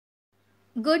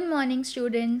Good morning,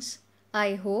 students.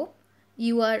 I hope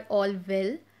you are all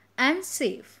well and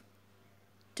safe.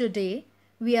 Today,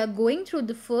 we are going through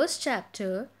the first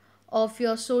chapter of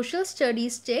your social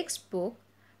studies textbook,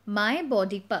 My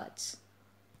Body Parts.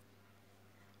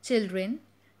 Children,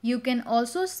 you can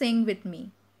also sing with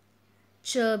me.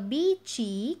 Chubby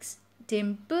cheeks,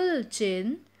 dimpled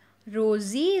chin,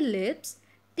 rosy lips,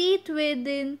 teeth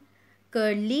within,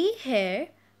 curly hair,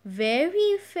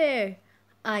 very fair,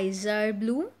 eyes are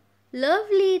blue,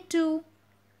 lovely too.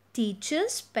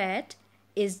 Teacher's pet,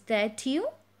 is that you?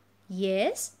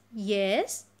 Yes,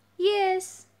 yes,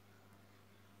 yes.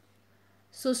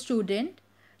 So student,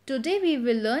 today we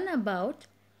will learn about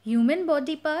human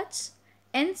body parts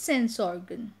and sense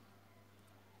organ.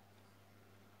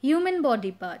 Human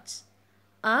body parts.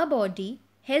 Our body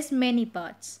has many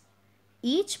parts.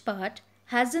 Each part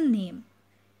has a name.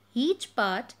 Each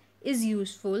part is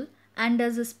useful and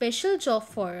does a special job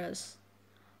for us.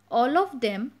 All of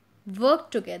them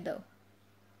work together.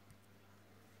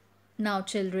 Now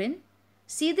children,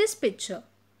 see this picture.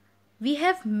 We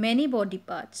have many body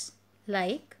parts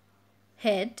like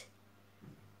head,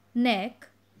 neck,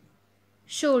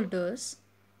 shoulders,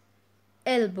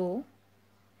 elbow,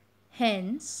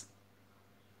 hands,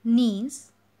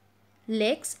 knees,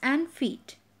 legs and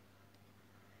feet.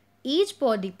 Each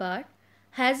body part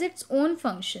has its own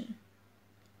function.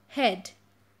 Head.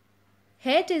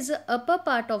 Head is the upper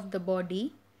part of the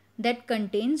body that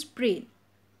contains brain.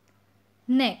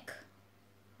 Neck.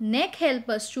 Neck helps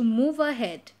us to move our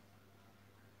head.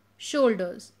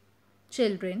 Shoulders.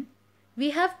 Children, we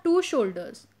have two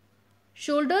shoulders.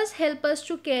 Shoulders help us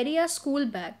to carry our school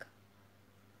bag.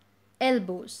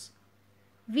 Elbows.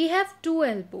 We have two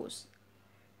elbows.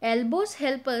 Elbows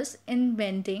help us in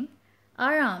bending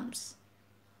our arms.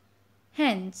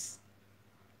 Hands.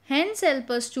 Hands help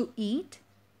us to eat,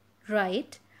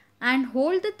 write, and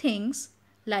hold the things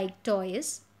like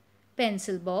toys,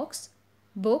 pencil box,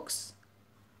 books,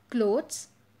 clothes,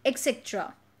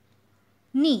 etc.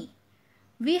 Knee.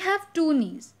 We have two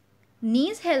knees.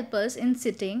 Knees help us in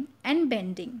sitting and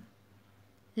bending.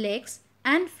 Legs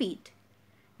and feet.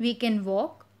 We can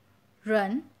walk,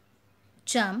 run,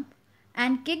 jump,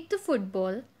 and kick the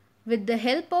football with the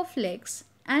help of legs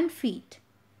and feet.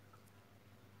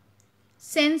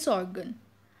 Sense organ.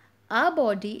 Our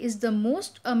body is the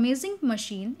most amazing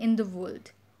machine in the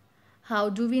world. How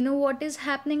do we know what is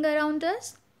happening around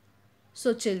us?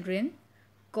 So children,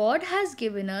 God has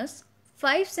given us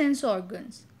 5 sense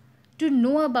organs to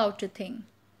know about a thing.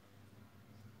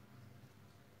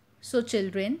 So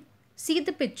children, see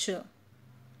the picture.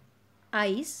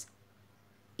 Eyes,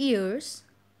 ears,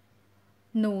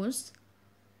 nose,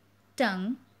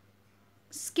 tongue,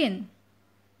 skin.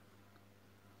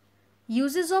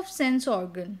 Uses of sense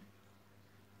organ.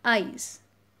 Eyes.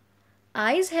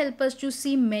 Eyes help us to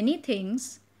see many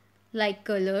things like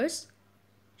colors,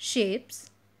 shapes,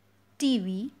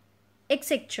 TV,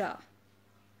 etc.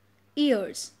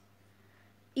 Ears.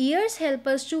 Ears help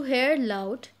us to hear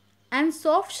loud and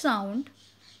soft sound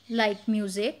like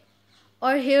music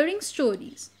or hearing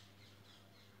stories.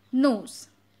 Nose.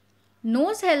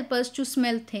 Nose help us to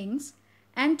smell things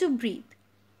and to breathe.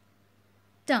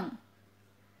 Tongue.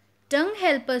 Tongue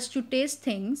help us to taste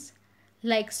things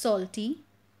like salty,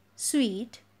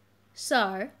 sweet,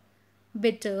 sour,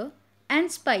 bitter and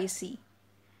spicy.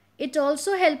 It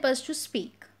also help us to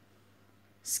speak.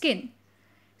 Skin.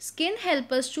 Skin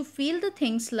help us to feel the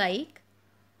things like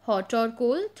hot or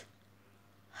cold,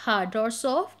 hard or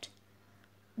soft,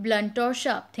 blunt or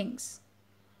sharp things.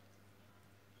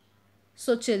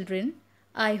 So children,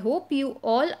 I hope you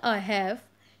all have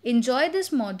enjoyed this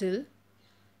model.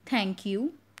 Thank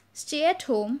you. Stay at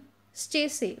home. Stay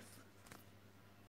safe.